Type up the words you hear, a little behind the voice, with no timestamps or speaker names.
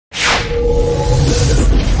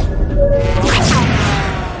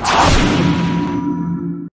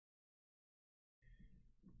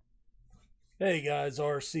Hey guys,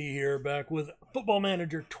 RC here, back with Football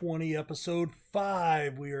Manager 20, episode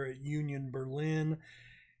 5. We are at Union Berlin,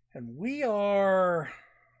 and we're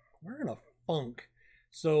in a funk.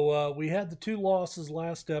 So we had the two losses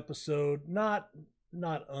last episode, not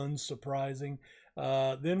unsurprising.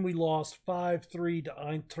 Then we lost 5-3 to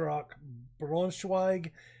Eintracht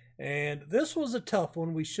Braunschweig, and this was a tough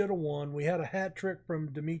one. We should have won. We had a hat trick from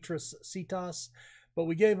Dimitris Sitas, but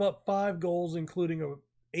we gave up 5 goals, including a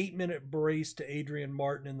 8-minute brace to Adrian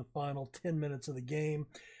Martin in the final 10 minutes of the game.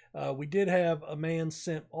 We did have a man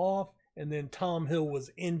sent off, and then Tom Hill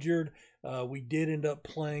was injured. We did end up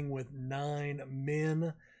playing with 9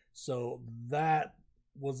 men, so that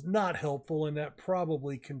was not helpful, and that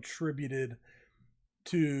probably contributed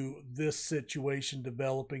to this situation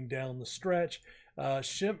developing down the stretch.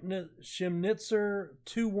 Chemnitzer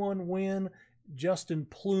 2-1 win. Justin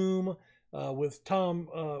Plume with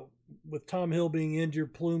Tom Hill being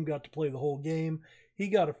injured, Plume got to play the whole game. He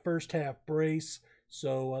got a first half brace,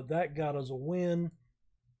 so that got us a win.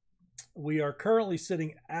 We are currently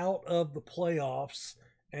sitting out of the playoffs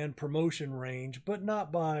and promotion range, but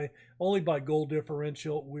only by goal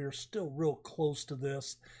differential. We're still real close to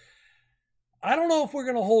this. I don't know if we're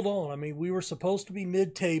going to hold on. I mean, we were supposed to be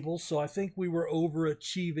mid-table, so I think we were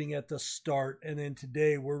overachieving at the start, and then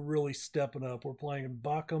today we're really stepping up. We're playing in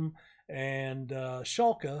Bochum and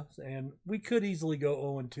Schalke, and we could easily go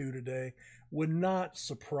 0-2 today. Would not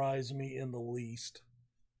surprise me in the least.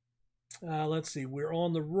 Let's see. We're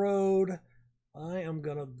on the road. I am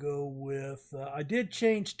going to go with... I did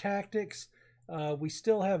change tactics. We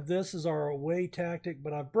still have this as our away tactic,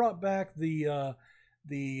 but I've brought back the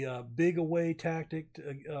big away tactic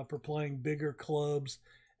for playing bigger clubs,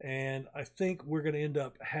 and I think we're going to end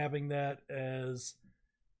up having that as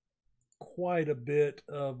quite a bit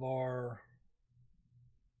of our...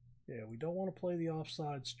 Yeah, we don't want to play the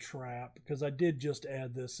offsides trap because I did just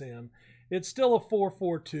add this in. It's still a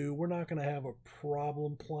 4-4-2. We're not going to have a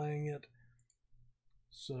problem playing it,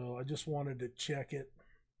 so I just wanted to check it.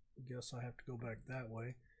 I guess I have to go back that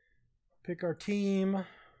way. Pick our team.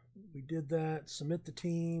 We did that. Submit the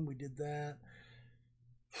team. We did that.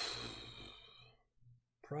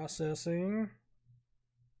 Processing.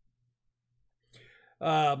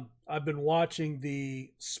 I've been watching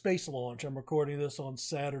the space launch. I'm recording this on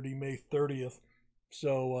Saturday, May 30th.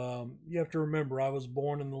 So you have to remember, I was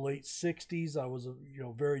born in the late 60s. I was a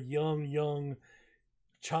very young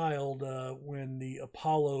child when the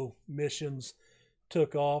Apollo missions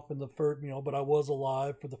took off in the first, but I was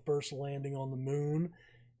alive for the first landing on the moon.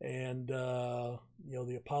 And, the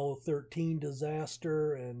Apollo 13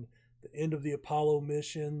 disaster and the end of the Apollo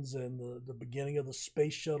missions and the beginning of the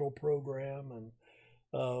space shuttle program. And,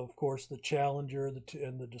 of course, the Challenger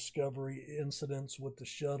and the Discovery incidents with the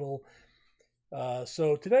shuttle.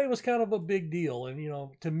 So today was kind of a big deal.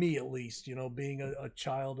 And, to me at least, being a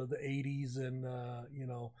child of the 80s and,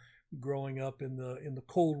 growing up in the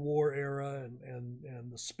Cold War era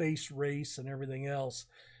and the space race and everything else.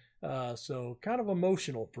 So kind of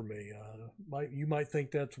emotional for me. You might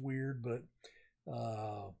think that's weird, but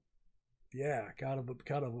yeah, kind of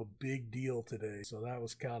a big deal today. So that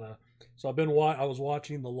was so I was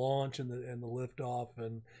watching the launch and the liftoff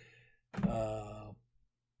and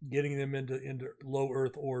getting them into low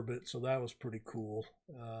Earth orbit. So that was pretty cool.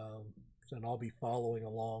 And I'll be following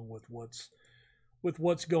along with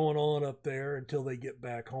what's going on up there until they get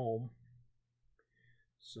back home.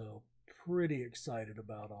 So pretty excited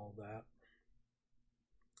about all that.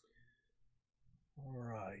 All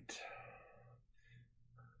right.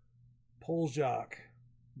 Poljak.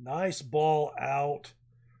 Nice ball out.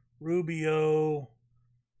 Rubio.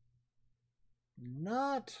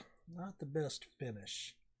 Not the best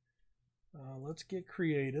finish. Let's get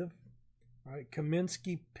creative. All right.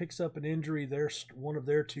 Kaminsky picks up an injury. There's one of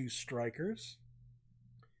their 2 strikers.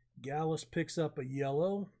 Gallus picks up a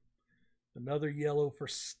yellow. Another yellow for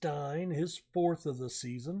Stein, his 4th of the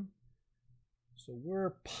season. So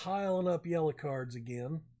we're piling up yellow cards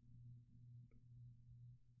again.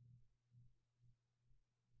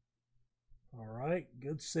 All right,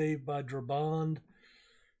 good save by Drabond.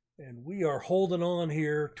 And we are holding on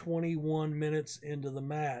here 21 minutes into the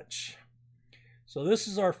match. So this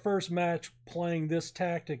is our first match playing this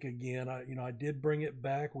tactic again. I did bring it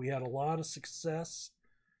back. We had a lot of success.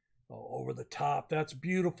 Over the top. That's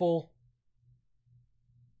beautiful.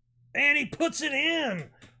 And he puts it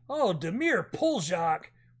in. Oh, Damir Poljak.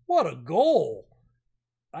 What a goal.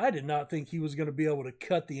 I did not think he was going to be able to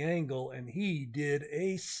cut the angle, and he did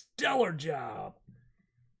a stellar job.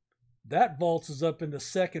 That vaults us up into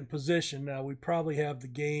 2nd position. Now, we probably have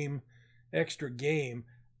the extra game.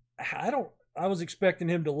 I was expecting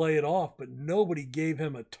him to lay it off, but nobody gave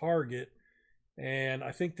him a target. And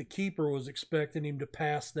I think the keeper was expecting him to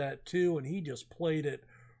pass that too, and he just played it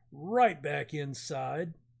right back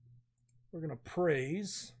inside. We're going to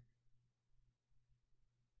praise.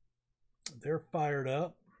 They're fired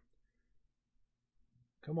up.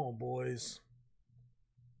 Come on, boys.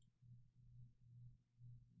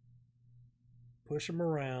 Push him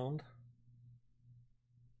around.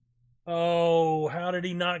 Oh, how did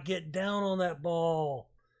he not get down on that ball?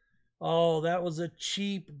 Oh, that was a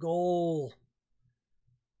cheap goal.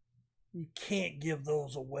 You can't give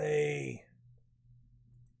those away.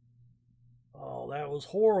 Oh, that was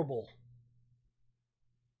horrible.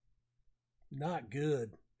 Not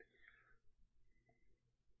good.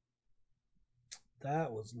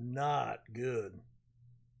 That was not good.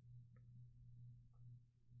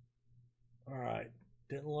 All right.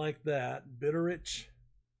 Didn't like that. Bonnyrigg.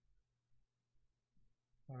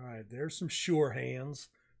 All right. There's some sure hands.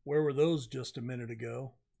 Where were those just a minute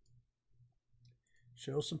ago?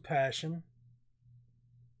 Show some passion.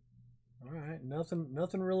 All right.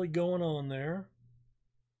 Nothing really going on there.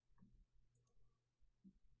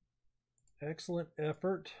 Excellent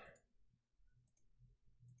effort.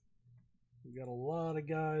 We got a lot of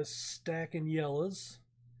guys stacking yellows.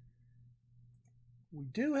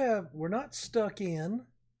 We're not stuck in.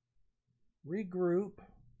 Regroup.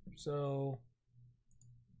 So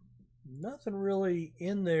nothing really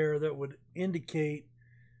in there that would indicate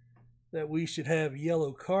that we should have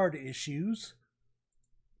yellow card issues.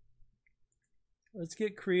 Let's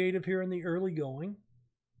get creative here in the early going.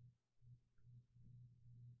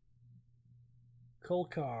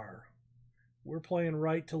 Kolkar. We're playing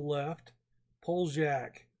right to left.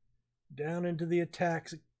 Poljak down into the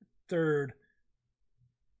attack third.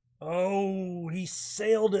 Oh, he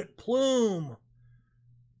sailed it. Plume.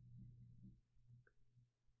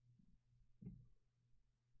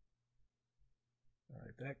 All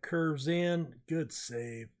right, that curves in. Good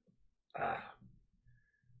save. Ah.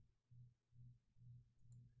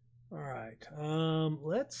 All right.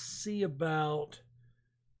 Let's see about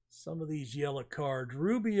some of these yellow cards.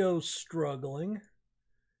 Rubio's struggling.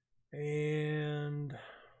 And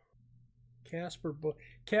Casper,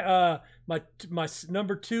 my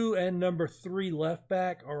number 2 and number 3 left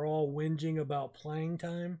back are all whinging about playing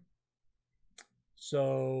time.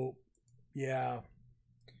 So, yeah.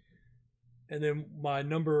 And then my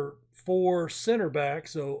number 4 center back.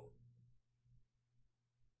 So,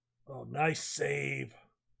 oh, nice save.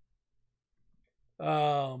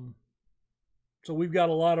 So we've got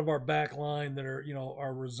a lot of our back line that are,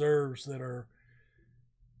 our reserves that are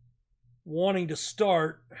wanting to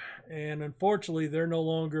start, and unfortunately they're no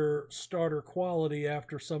longer starter quality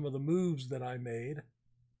after some of the moves that I made.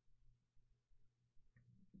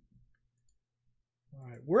 All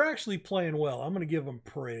right, we're actually playing well. I'm going to give them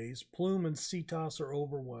praise. Plume and Cetas are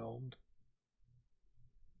overwhelmed.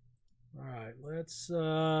 All right, let's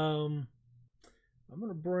I'm going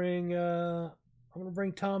to bring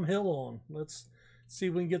Tom Hill on. Let's see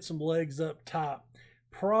if we can get some legs up top.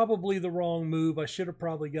 Probably the wrong move. I should have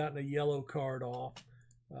probably gotten a yellow card off.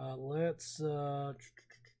 Let's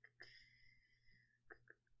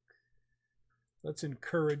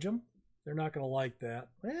encourage them. They're not going to like that.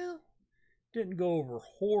 Well, didn't go over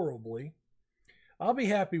horribly. I'll be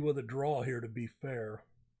happy with a draw here, to be fair.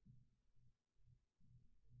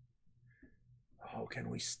 Oh, can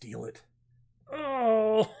we steal it?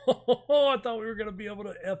 Oh, I thought we were going to be able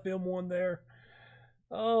to FM1 there.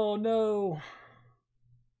 Oh, no.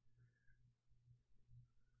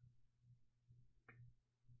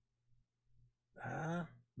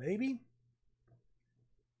 Maybe?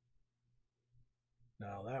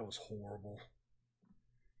 No, that was horrible.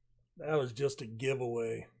 That was just a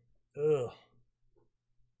giveaway. Ugh.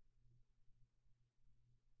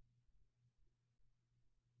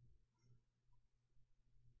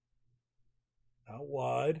 Out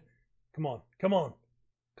wide. Come on. Come on.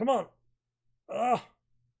 Come on. Ah.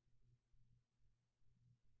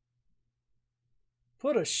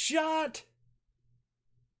 Put a shot.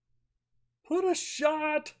 Put a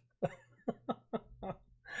shot.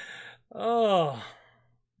 Oh.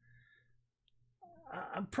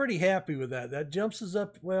 I'm pretty happy with that. That jumps us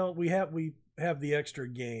up. Well, we have the extra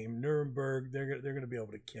game. Nuremberg, they're going to be able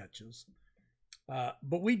to catch us.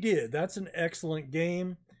 But we did. That's an excellent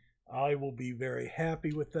game. I will be very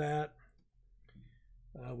happy with that.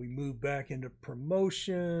 We move back into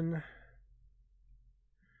promotion.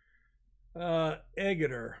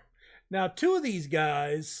 Eggeter. Now, 2 of these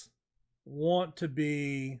guys want to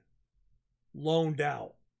be loaned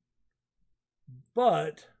out.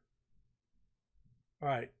 But, all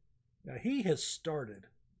right, now he has started.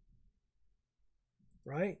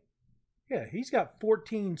 right? Yeah, he's got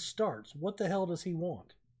 14 starts. What the hell does he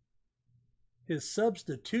want? His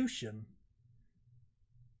substitution.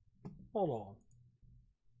 Hold on.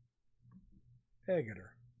 Eggeter.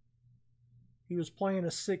 He was playing a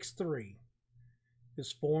 6-3.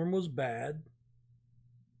 His form was bad.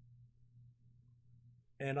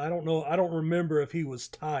 And I don't know, I don't remember if he was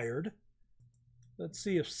tired. Let's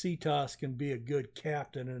see if Cetas can be a good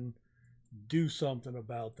captain and do something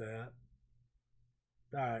about that.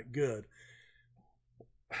 All right, good.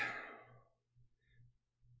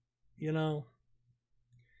 You know,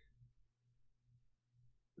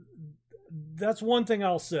 that's one thing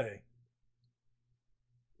I'll say.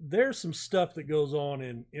 There's some stuff that goes on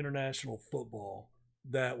in international football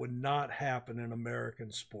that would not happen in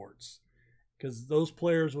American sports, because those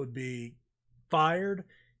players would be fired,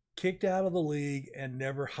 kicked out of the league, and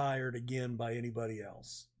never hired again by anybody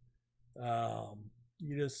else.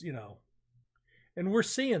 You just, and we're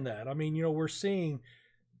seeing that. I mean, we're seeing,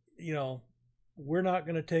 we're not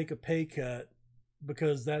going to take a pay cut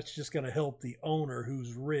because that's just going to help the owner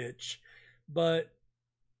who's rich. But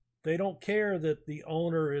they don't care that the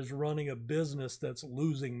owner is running a business that's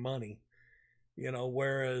losing money,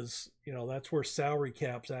 whereas, that's where salary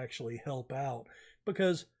caps actually help out,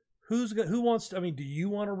 because who wants to, I mean, do you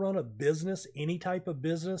want to run a business, any type of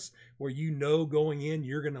business, where going in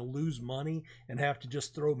you're going to lose money and have to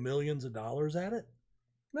just throw millions of dollars at it?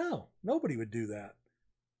 No, nobody would do that.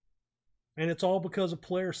 And it's all because of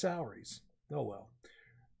player salaries. Oh,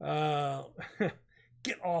 well.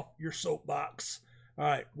 Get off your soapbox. All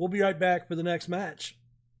right, we'll be right back for the next match.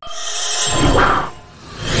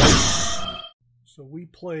 So we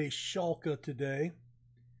play Schalke today.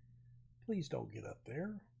 Please don't get up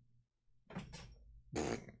there.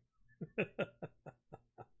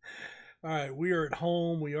 All right, we are at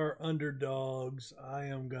home. We are underdogs. I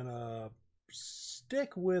am going to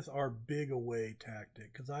stick with our big away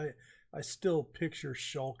tactic because I still picture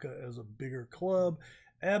Schalke as a bigger club.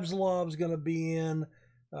 Abzalov's going to be in.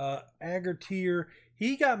 Agertier,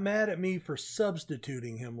 he got mad at me for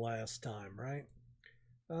substituting him last time, right?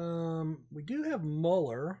 We do have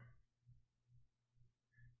Muller.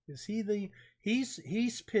 Is he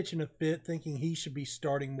he's pitching a fit, thinking he should be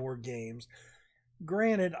starting more games.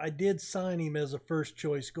 Granted, I did sign him as a first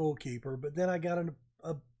choice goalkeeper, but then I got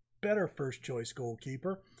a better first choice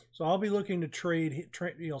goalkeeper, so I'll be looking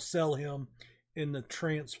to sell him in the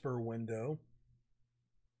transfer window.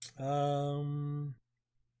 Can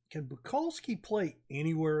Bukalski play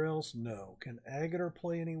anywhere else? No. Can Aguilar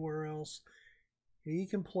play anywhere else? He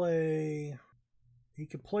can play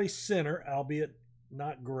center, albeit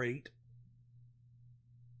not great.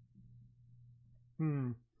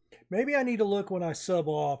 Maybe I need to look when I sub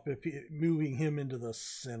off if moving him into the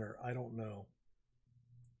center. I don't know.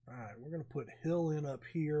 All right, we're going to put Hill in up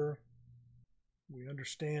here. We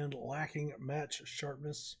understand lacking match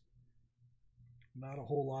sharpness. Not a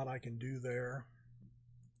whole lot I can do there.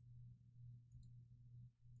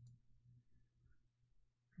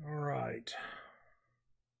 All right.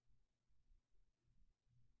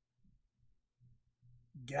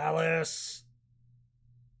 Gallus.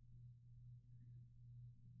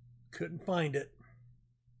 Couldn't find it.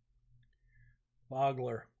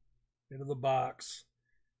 Bogler into the box.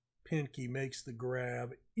 Pinky makes the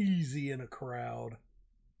grab. Easy in a crowd.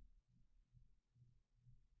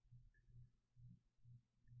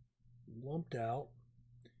 Lumped out.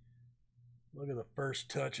 Look at the first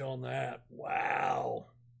touch on that. Wow.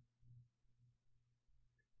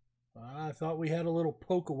 I thought we had a little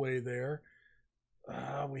poke away there.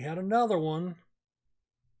 We had another one.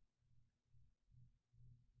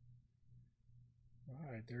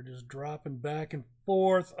 All right, they're just dropping back and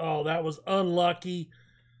forth. Oh, that was unlucky.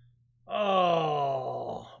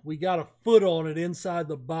 Oh, we got a foot on it inside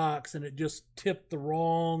the box, and it just tipped the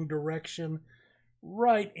wrong direction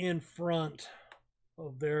right in front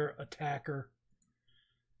of their attacker.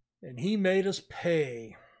 And he made us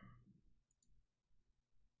pay.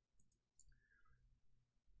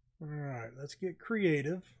 All right, let's get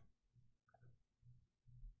creative.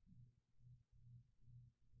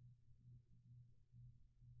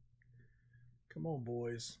 Come on,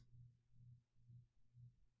 boys.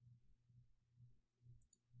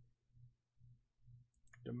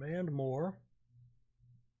 Demand more.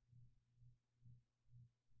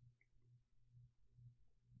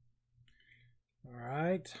 All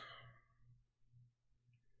right.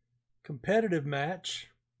 Competitive match.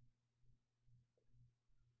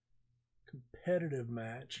 Competitive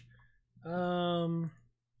match.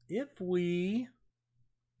 If we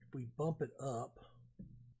bump it up,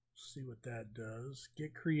 see what that does.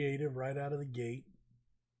 Get creative right out of the gate.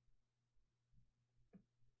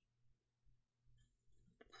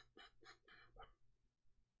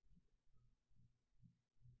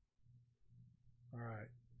 right.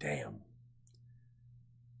 Damn.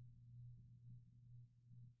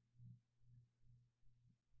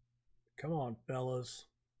 Come on, fellas.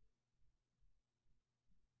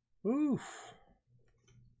 Oof.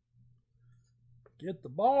 Get the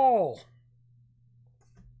ball.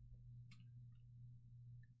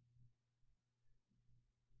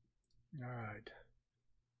 All right.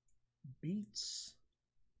 Beats.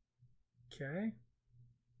 Okay.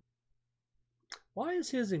 Why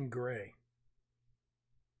is his in gray?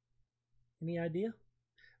 Any idea?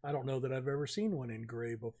 I don't know that I've ever seen one in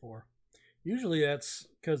gray before. Usually that's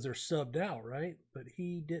because they're subbed out, right? But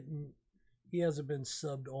he hasn't been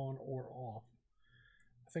subbed on or off.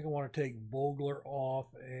 I think I want to take Vogler off,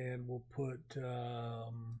 and we'll put,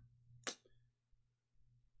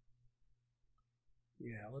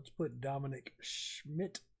 yeah, let's put Dominic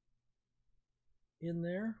Schmidt in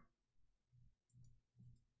there.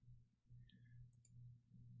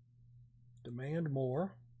 Demand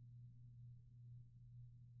more.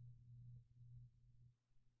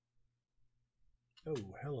 Oh,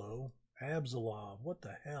 hello. Absalov. What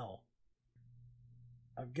the hell?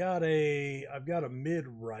 I've got a mid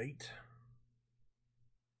right.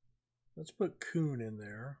 Let's put Kuhn in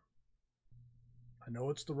there. I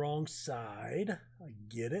know it's the wrong side. I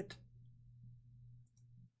get it.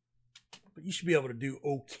 But you should be able to do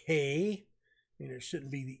okay. I mean, it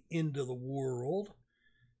shouldn't be the end of the world.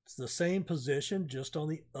 It's the same position, just on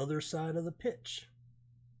the other side of the pitch.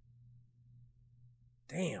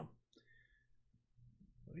 Damn.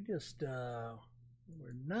 We just,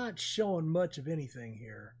 we're not showing much of anything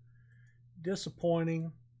here.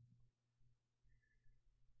 Disappointing.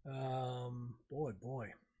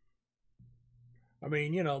 Boy. I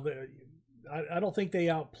mean, you know, I don't think they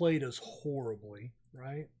outplayed us horribly,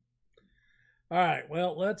 right? All right,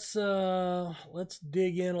 well, let's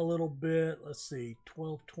dig in a little bit. Let's see,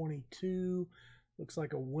 12:22. Looks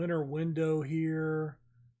like a winter window here.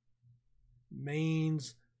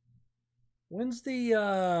 Mains. When's the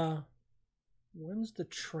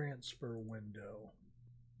transfer window?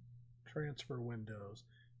 Transfer windows.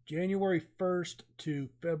 January 1st to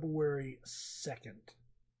February 2nd.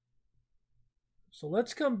 So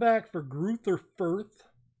let's come back for Gruther Firth.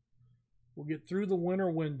 We'll get through the winter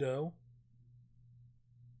window.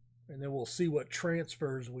 And then we'll see what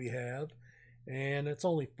transfers we have. And it's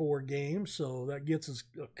only 4 games, so that gets us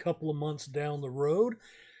a couple of months down the road.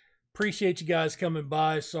 Appreciate you guys coming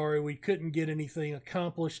by. Sorry we couldn't get anything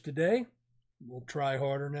accomplished today. We'll try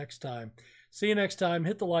harder next time. See you next time.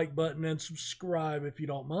 Hit the like button and subscribe if you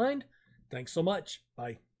don't mind. Thanks so much.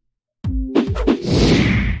 Bye.